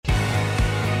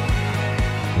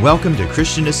Welcome to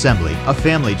Christian Assembly, a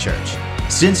family church.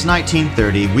 Since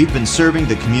 1930, we've been serving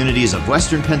the communities of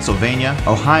Western Pennsylvania,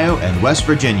 Ohio, and West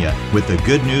Virginia with the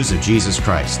good news of Jesus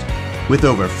Christ. With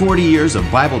over 40 years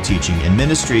of Bible teaching and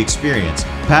ministry experience,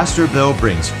 Pastor Bill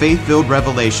brings faith-filled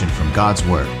revelation from God's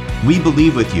Word. We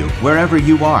believe with you, wherever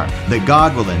you are, that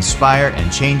God will inspire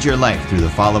and change your life through the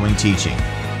following teaching.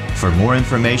 For more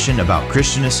information about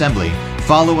Christian Assembly,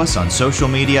 follow us on social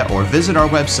media or visit our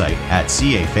website at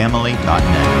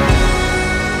cafamily.net.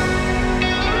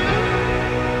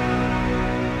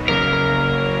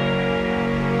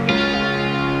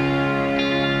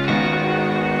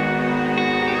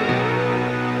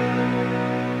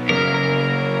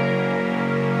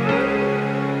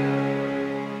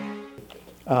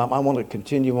 I want to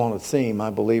continue on a theme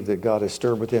I believe that God has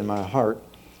stirred within my heart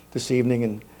this evening,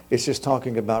 and it's just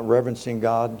talking about reverencing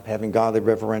God, having godly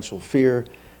reverential fear,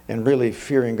 and really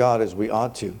fearing God as we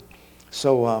ought to.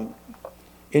 So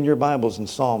in your Bibles in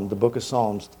the book of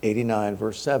Psalms 89,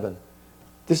 verse 7,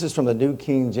 this is from the New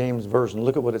King James Version.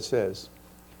 Look at what it says.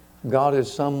 God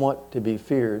is somewhat to be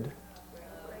feared.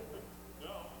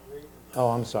 Oh,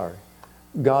 I'm sorry.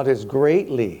 God is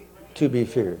greatly to be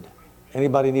feared.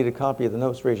 Anybody need a copy of the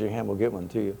notes? Raise your hand. We'll get one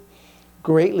to you.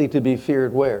 Greatly to be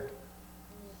feared where?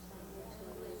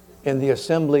 In the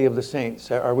assembly of the saints.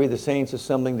 Are we the saints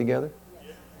assembling together?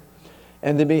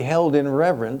 And to be held in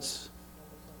reverence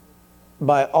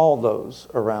by all those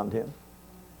around him.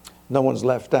 No one's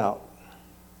left out.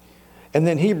 And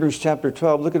then Hebrews chapter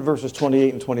 12, look at verses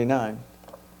 28 and 29.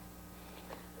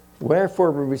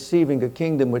 Wherefore, receiving a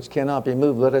kingdom which cannot be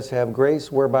moved, let us have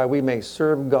grace whereby we may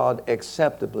serve God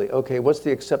acceptably. Okay, what's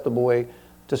the acceptable way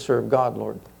to serve God,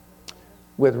 Lord?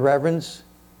 With reverence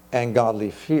and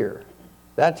godly fear.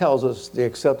 That tells us the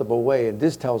acceptable way, and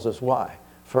this tells us why.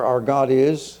 For our God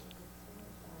is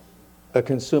a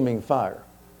consuming fire.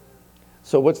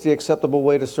 So what's the acceptable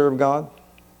way to serve God?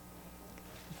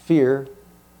 Fear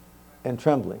and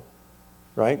trembling,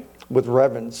 right? With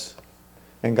reverence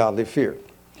and godly fear.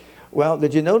 Well,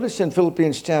 did you notice in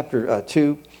Philippians chapter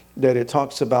 2 that it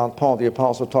talks about, Paul the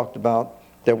Apostle talked about,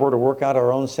 that we're to work out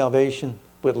our own salvation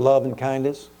with love and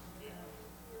kindness?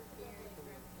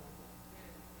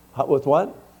 With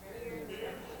what?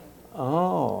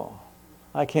 Oh,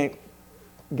 I can't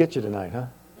get you tonight, huh?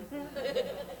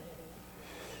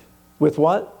 With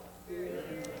what?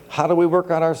 How do we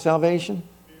work out our salvation?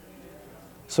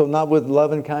 So not with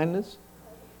love and kindness,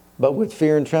 but with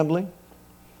fear and trembling?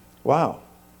 Wow.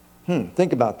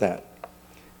 Think about that.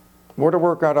 We're to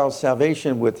work out our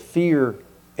salvation with fear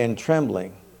and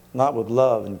trembling, not with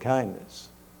love and kindness.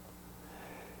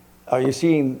 Are you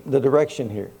seeing the direction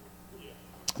here?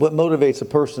 What motivates a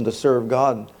person to serve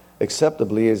God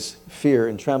acceptably is fear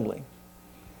and trembling.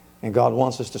 And God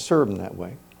wants us to serve him that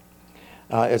way.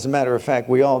 As a matter of fact,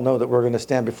 we all know that we're going to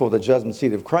stand before the judgment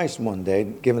seat of Christ one day,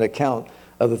 give an account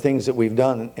of the things that we've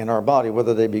done in our body,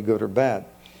 whether they be good or bad.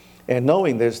 And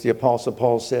knowing this, the Apostle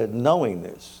Paul said, knowing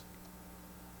this,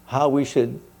 how we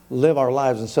should live our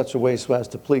lives in such a way so as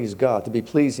to please God, to be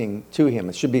pleasing to him.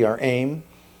 It should be our aim.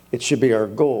 It should be our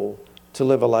goal to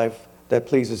live a life that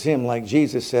pleases him. Like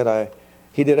Jesus said,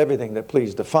 he did everything that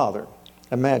pleased the Father.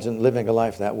 Imagine living a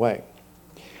life that way.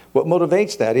 What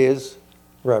motivates that is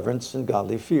reverence and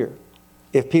godly fear.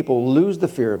 If people lose the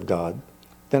fear of God,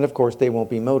 then of course they won't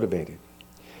be motivated.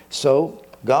 So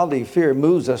godly fear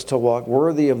moves us to walk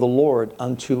worthy of the Lord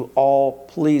unto all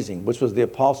pleasing, which was the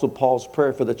Apostle Paul's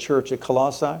prayer for the church at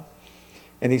Colossae.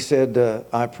 And he said,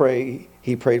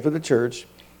 he prayed for the church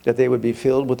that they would be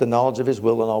filled with the knowledge of his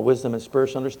will and all wisdom and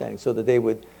spiritual understanding, so that they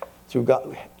would, through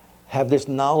God, have this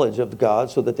knowledge of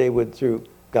God, so that they would, through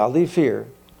godly fear,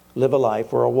 live a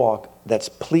life or a walk that's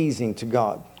pleasing to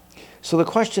God. So the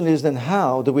question is then,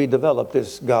 how do we develop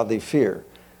this godly fear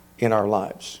in our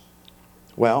lives?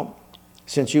 Well,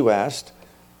 since you asked,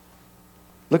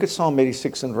 look at Psalm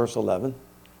 86 and verse 11.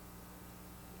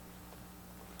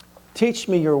 Teach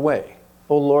me your way,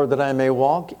 O Lord, that I may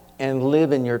walk and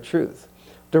live in your truth.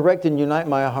 Direct and unite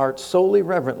my heart solely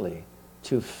reverently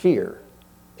to fear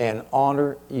and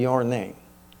honor your name.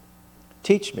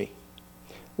 Teach me.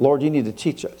 Lord, you need to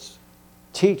teach us.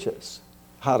 Teach us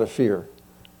how to fear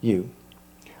you.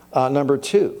 Number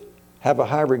 2, have a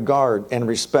high regard and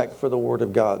respect for the Word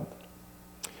of God.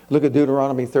 Look at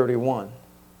Deuteronomy 31.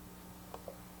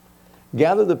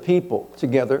 Gather the people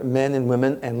together, men and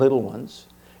women and little ones,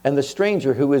 and the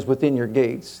stranger who is within your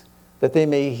gates, that they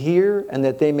may hear and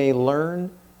that they may learn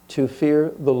to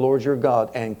fear the Lord your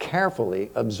God and carefully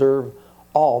observe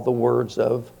all the words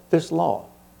of this law.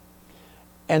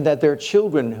 And that their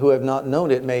children who have not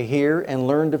known it may hear and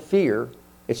learn to fear.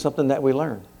 It's something that we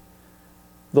learn.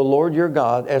 the Lord your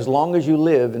God as long as you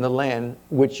live in the land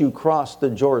which you crossed the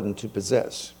Jordan to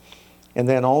possess. And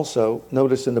then also,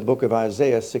 notice in the book of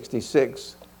Isaiah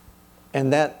 66,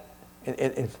 and that,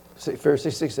 in verse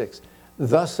 66,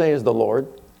 thus says the Lord,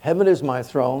 heaven is my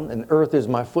throne and earth is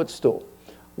my footstool.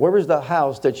 Where is the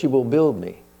house that you will build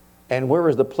me? And where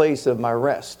is the place of my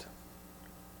rest?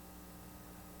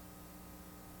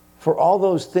 For all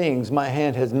those things my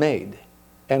hand has made,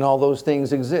 and all those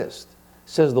things exist,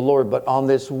 says the Lord. But on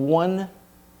this one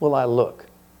will I look,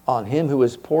 on him who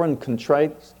is poor and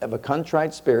contrite, of a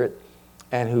contrite spirit,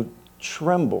 and who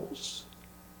trembles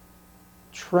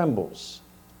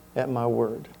at my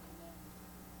word.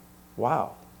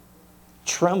 Wow.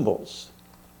 Trembles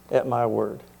at my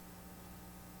word.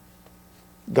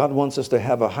 God wants us to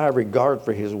have a high regard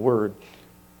for his word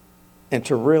and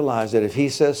to realize that if he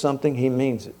says something, he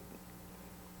means it,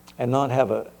 and not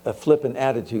have a flippant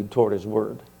attitude toward his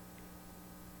word.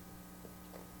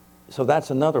 So that's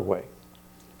another way,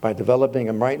 by developing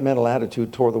a right mental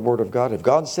attitude toward the word of God. If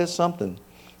God says something,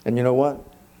 and you know what?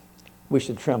 We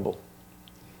should tremble.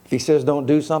 If he says don't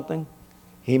do something,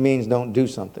 he means don't do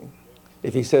something.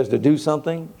 If he says to do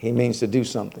something, he means to do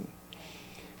something.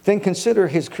 Then consider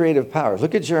his creative powers.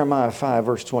 Look at Jeremiah 5,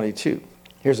 verse 22.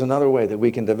 Here's another way that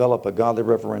we can develop a godly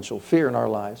reverential fear in our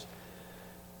lives.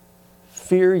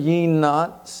 Fear ye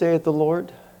not, saith the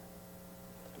Lord.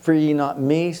 Fear ye not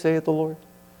me, saith the Lord.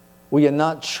 Will ye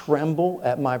not tremble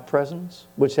at my presence,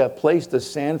 which have placed the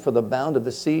sand for the bound of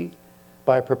the sea,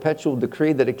 by a perpetual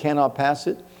decree that it cannot pass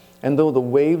it? And though the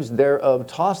waves thereof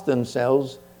toss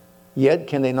themselves, yet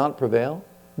can they not prevail?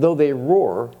 Though they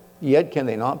roar, yet can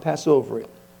they not pass over it?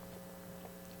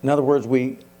 In other words,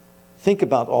 we think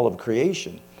about all of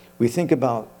creation. We think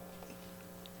about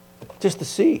just the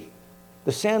sea.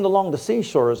 The sand along the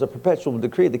seashore is a perpetual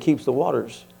decree that keeps the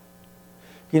waters.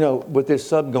 You know, with this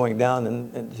sub going down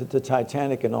and the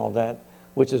Titanic and all that,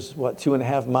 which is,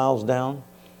 2.5 miles down?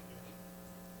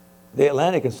 The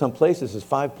Atlantic in some places is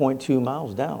 5.2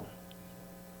 miles down.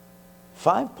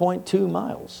 5.2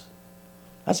 miles.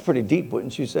 That's pretty deep,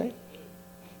 wouldn't you say?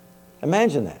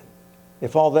 Imagine that,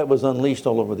 if all that was unleashed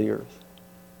all over the earth.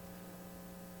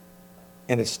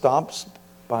 And it stops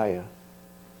by a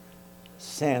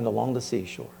sand along the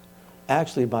seashore,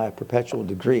 actually by a perpetual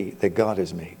decree that God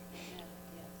has made.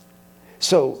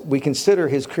 So we consider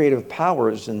his creative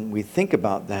powers and we think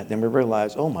about that, then we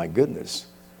realize, oh my goodness,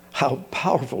 how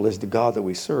powerful is the God that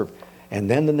we serve. And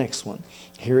then the next one,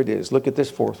 here it is. Look at this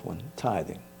fourth one,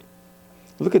 tithing.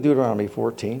 Look at Deuteronomy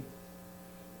 14,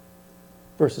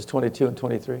 verses 22 and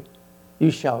 23.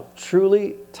 You shall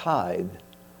truly tithe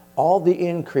all the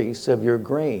increase of your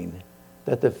grain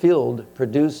that the field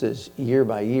produces year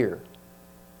by year.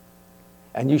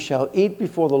 And you shall eat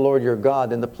before the Lord your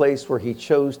God in the place where he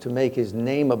chose to make his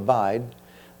name abide,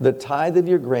 the tithe of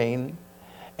your grain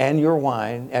and your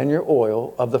wine and your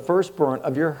oil, of the firstborn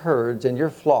of your herds and your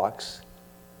flocks,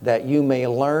 that you may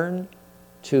learn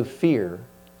to fear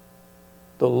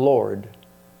the Lord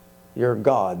your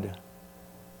God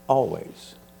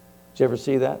always. Did you ever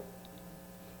see that?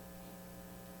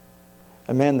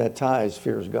 A man that tithes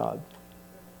fears God.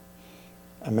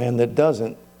 A man that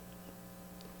doesn't,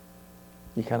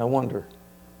 you kind of wonder.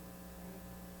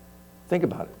 Think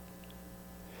about it.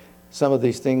 Some of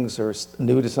these things are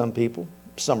new to some people,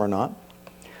 some are not.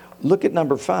 Look at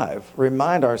number 5.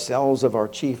 Remind ourselves of our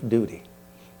chief duty.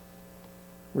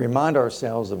 Remind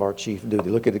ourselves of our chief duty.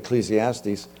 Look at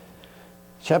Ecclesiastes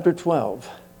chapter 12,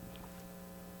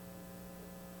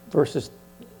 verses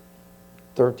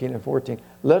 13 and 14.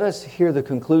 Let us hear the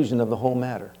conclusion of the whole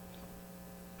matter.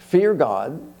 Fear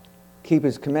God, keep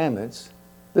his commandments.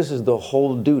 This is the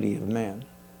whole duty of man.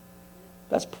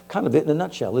 That's kind of it in a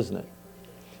nutshell, isn't it?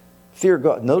 Fear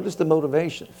God. Notice the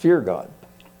motivation. Fear God,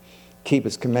 keep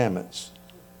his commandments.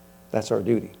 That's our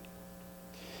duty.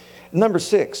 Number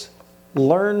 6,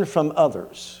 learn from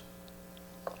others.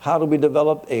 How do we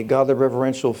develop a godly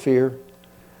reverential fear?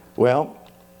 Well,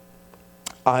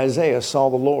 Isaiah saw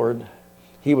the Lord.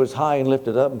 He was high and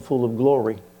lifted up and full of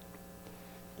glory.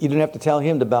 You didn't have to tell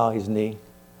him to bow his knee.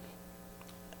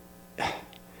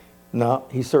 No,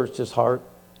 he searched his heart.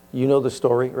 You know the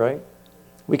story, right?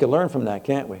 We can learn from that,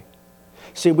 can't we?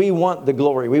 See, we want the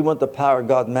glory. We want the power of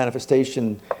God's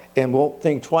manifestation, and we'll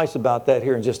think twice about that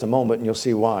here in just a moment, and you'll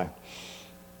see why.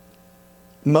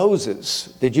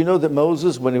 Moses. Did you know that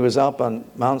Moses, when he was up on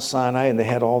Mount Sinai and they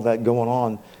had all that going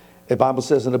on, the Bible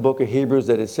says in the book of Hebrews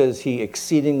that it says he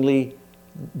exceedingly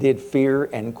did fear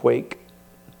and quake.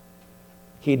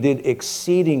 He did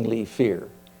exceedingly fear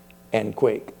and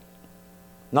quake.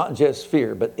 Not just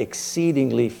fear, but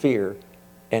exceedingly fear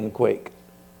and quake.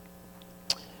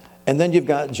 And then you've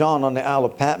got John on the Isle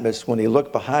of Patmos when he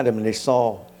looked behind him and he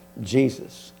saw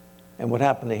Jesus. And what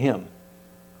happened to him?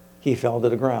 He fell to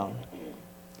the ground.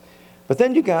 But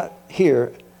then you got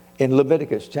here in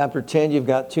Leviticus chapter 10, you've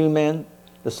got two men,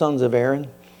 the sons of Aaron.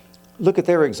 Look at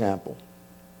their example.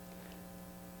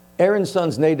 Aaron's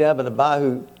sons Nadab and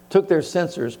Abihu took their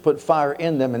censers, put fire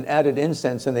in them, and added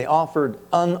incense, and they offered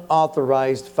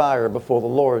unauthorized fire before the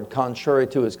Lord, contrary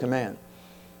to his command.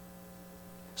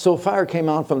 So fire came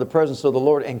out from the presence of the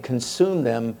Lord and consumed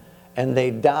them, and they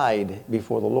died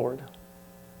before the Lord.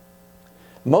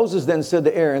 Moses then said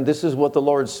to Aaron, this is what the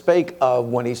Lord spake of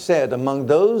when he said, among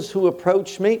those who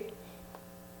approach me,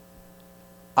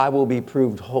 I will be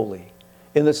proved holy.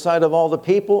 In the sight of all the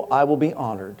people, I will be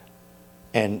honored.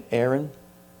 And Aaron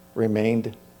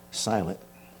remained silent.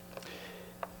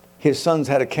 His sons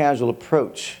had a casual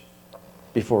approach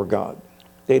before God.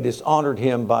 They dishonored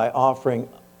him by offering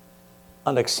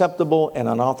unacceptable and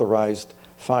unauthorized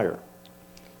fire.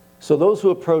 So those who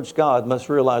approach God must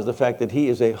realize the fact that he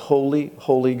is a holy,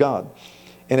 holy God.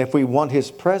 And if we want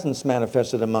his presence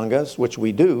manifested among us, which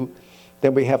we do,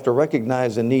 then we have to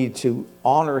recognize the need to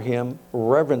honor him,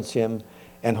 reverence him,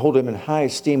 and hold him in high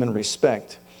esteem and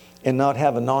respect, and not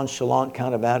have a nonchalant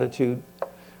kind of attitude.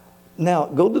 Now,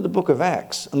 go to the book of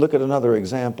Acts and look at another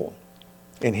example.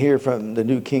 And here from the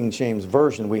New King James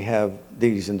Version, we have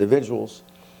these individuals.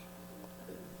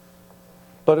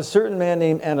 But a certain man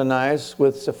named Ananias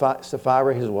with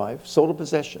Sapphira, his wife, sold a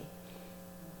possession.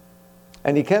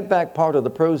 And he kept back part of the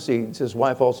proceeds, his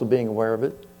wife also being aware of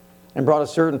it, and brought a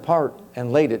certain part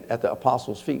and laid it at the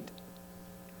apostles' feet.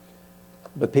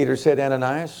 But Peter said,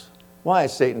 Ananias, why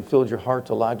has Satan filled your heart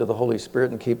to lie to the Holy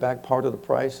Spirit and keep back part of the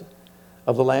price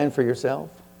of the land for yourself?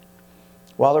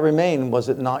 While it remained, was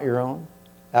it not your own?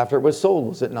 After it was sold,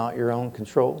 was it not your own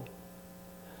control?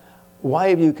 Why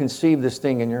have you conceived this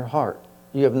thing in your heart?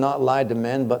 You have not lied to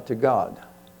men, but to God.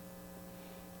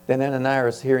 Then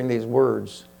Ananias, hearing these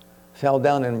words, fell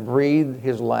down and breathed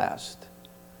his last.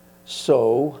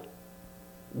 So,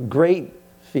 great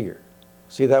fear.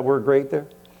 See that word great there?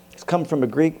 It's come from a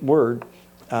Greek word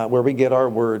where we get our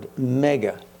word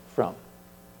mega from.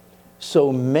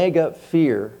 So mega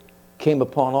fear came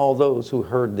upon all those who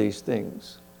heard these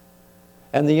things.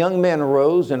 And the young men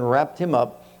rose and wrapped him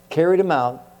up, carried him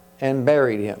out, and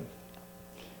buried him.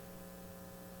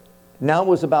 Now it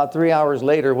was about 3 hours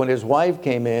later when his wife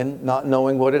came in, not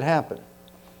knowing what had happened.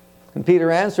 And Peter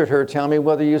answered her, tell me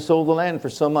whether you sold the land for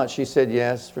so much. She said,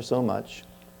 yes, for so much.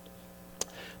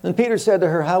 Then Peter said to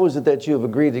her, how is it that you have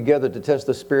agreed together to test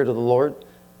the Spirit of the Lord?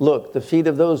 Look, the feet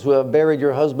of those who have buried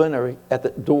your husband are at the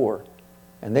door,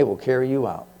 and they will carry you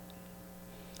out.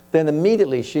 Then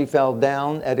immediately she fell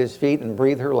down at his feet and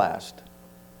breathed her last.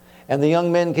 And the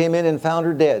young men came in and found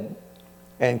her dead,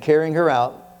 and carrying her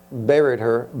out, buried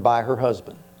her by her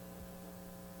husband.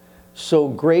 So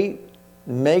great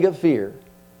mega fear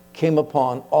came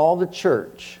upon all the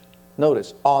church.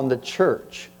 Notice, on the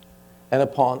church and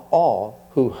upon all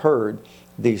who heard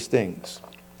these things.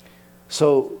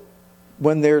 So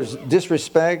when there's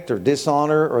disrespect or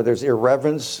dishonor or there's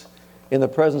irreverence in the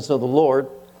presence of the Lord,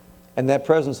 and that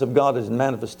presence of God is in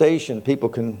manifestation, people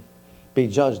can be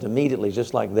judged immediately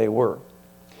just like they were.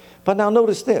 But now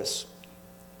notice this.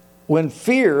 When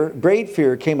fear, great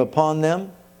fear came upon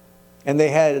them, and they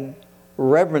had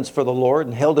reverence for the Lord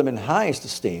and held him in highest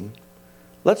esteem,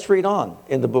 let's read on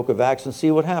in the book of Acts and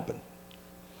see what happened.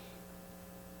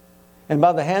 And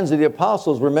by the hands of the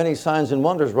apostles were many signs and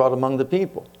wonders wrought among the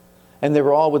people. And they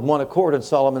were all with one accord in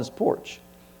Solomon's porch.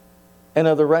 And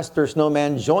of the rest there's no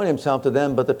man joined himself to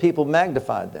them, but the people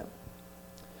magnified them.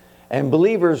 And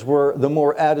believers were the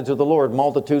more added to the Lord,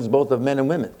 multitudes both of men and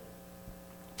women.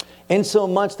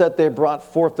 Insomuch that they brought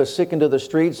forth the sick into the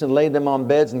streets and laid them on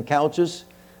beds and couches,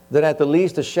 that at the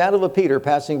least a shadow of Peter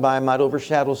passing by might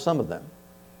overshadow some of them.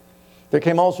 There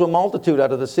came also a multitude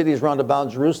out of the cities round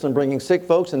about Jerusalem, bringing sick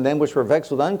folks and them which were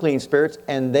vexed with unclean spirits,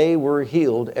 and they were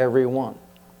healed every one.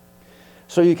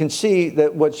 So you can see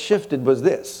that what shifted was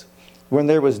this. When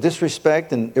there was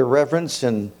disrespect and irreverence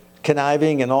and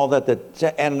conniving and all that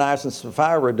Ananias and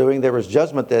Sapphira were doing, there was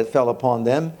judgment that fell upon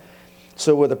them.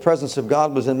 So where the presence of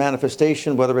God was in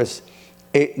manifestation, whether it's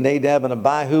Nadab and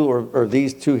Abihu or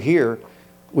these two here,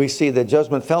 we see that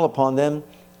judgment fell upon them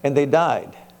and they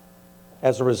died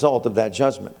as a result of that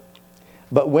judgment.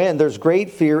 But when there's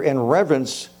great fear and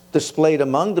reverence displayed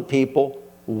among the people,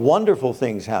 wonderful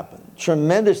things happen.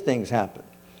 Tremendous things happen.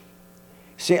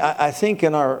 See, I think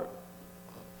in our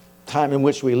time in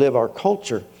which we live, our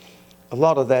culture, a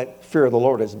lot of that fear of the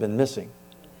Lord has been missing.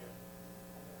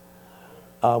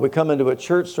 We come into a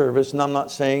church service, and I'm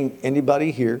not saying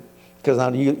anybody here,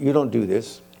 because you don't do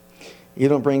this, You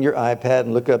don't bring your iPad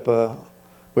and look up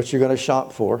what you're going to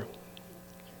shop for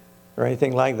or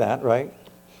anything like that, right?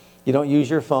 You don't use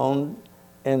your phone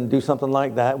and do something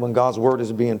like that when God's word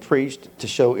is being preached to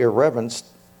show irreverence.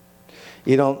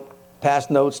 You don't pass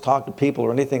notes, talk to people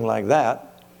or anything like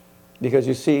that, because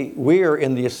you see, we are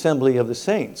in the assembly of the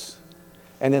saints.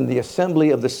 And in the assembly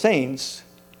of the saints,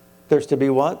 there's to be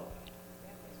what?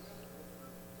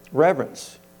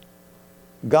 Reverence.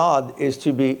 God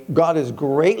is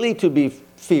greatly to be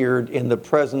feared in the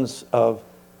presence of,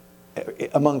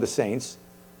 among the saints,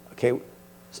 okay,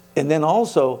 and then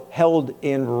also held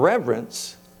in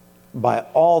reverence by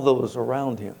all those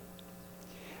around him.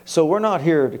 So we're not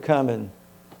here to come and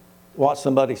watch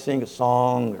somebody sing a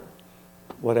song or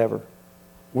whatever.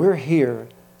 We're here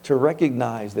to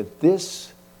recognize that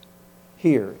this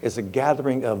here is a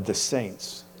gathering of the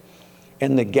saints.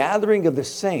 In the gathering of the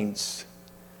saints,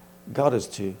 God is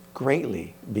to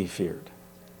greatly be feared.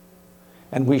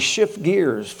 And we shift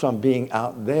gears from being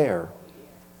out there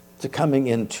to coming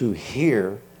into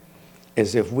here,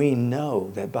 as if we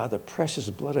know that by the precious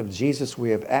blood of Jesus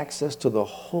we have access to the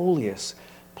holiest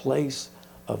place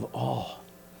of all.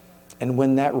 And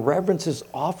when that reverence is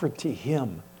offered to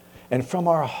him, and from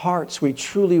our hearts we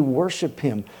truly worship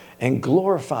him and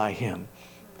glorify him,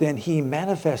 then he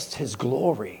manifests his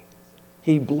glory.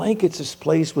 He blankets his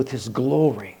place with his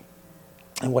glory.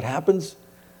 And what happens?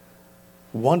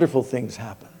 Wonderful things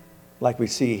happen, like we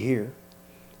see here.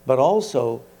 But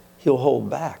also, he'll hold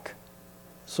back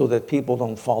so that people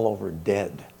don't fall over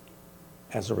dead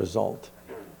as a result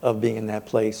of being in that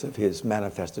place of his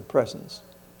manifested presence.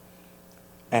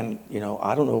 And,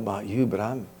 I don't know about you, but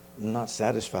I'm not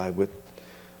satisfied with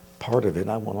part of it.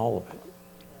 I want all of it.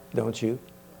 Don't you?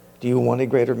 Do you want a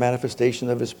greater manifestation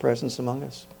of his presence among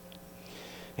us?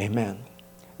 Amen.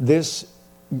 This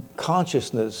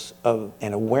consciousness of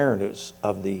and awareness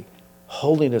of the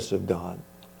holiness of God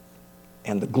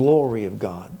and the glory of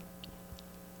God,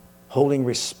 holding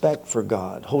respect for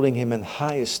God, holding him in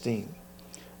high esteem,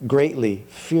 greatly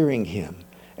fearing him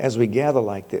as we gather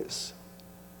like this,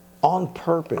 on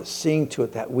purpose, seeing to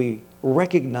it that we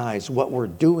recognize what we're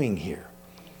doing here.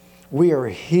 We are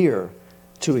here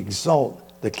to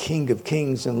exalt the King of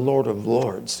Kings and Lord of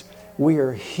Lords. We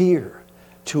are here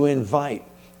to invite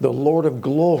the Lord of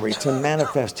glory to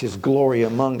manifest his glory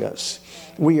among us.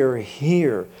 We are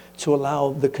here to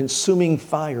allow the consuming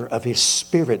fire of his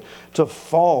Spirit to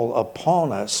fall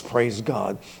upon us, praise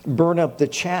God, burn up the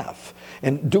chaff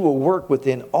and do a work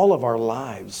within all of our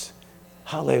lives.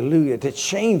 Hallelujah. To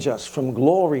change us from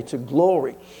glory to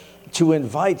glory, to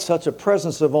invite such a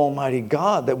presence of Almighty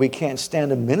God that we can't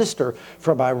stand to minister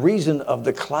for by reason of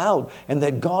the cloud, and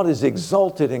that God is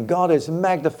exalted and God is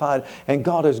magnified and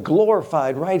God is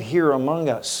glorified right here among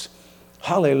us.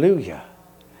 Hallelujah.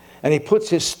 And he puts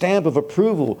his stamp of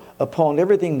approval upon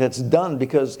everything that's done,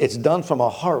 because it's done from a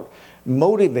heart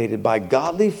motivated by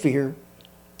godly fear,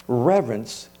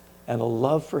 reverence, and a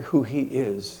love for who he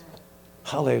is.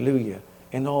 Hallelujah.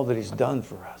 And all that he's done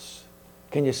for us.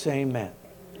 Can you say amen?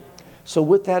 So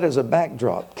with that as a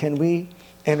backdrop, can we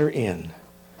enter in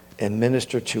and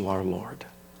minister to our Lord?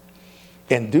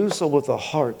 And do so with a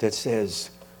heart that says,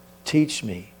 teach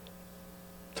me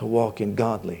to walk in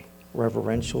godly,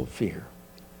 reverential fear.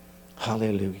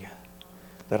 Hallelujah.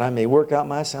 That I may work out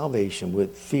my salvation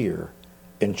with fear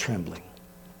and trembling.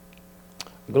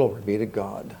 Glory be to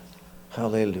God.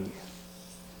 Hallelujah.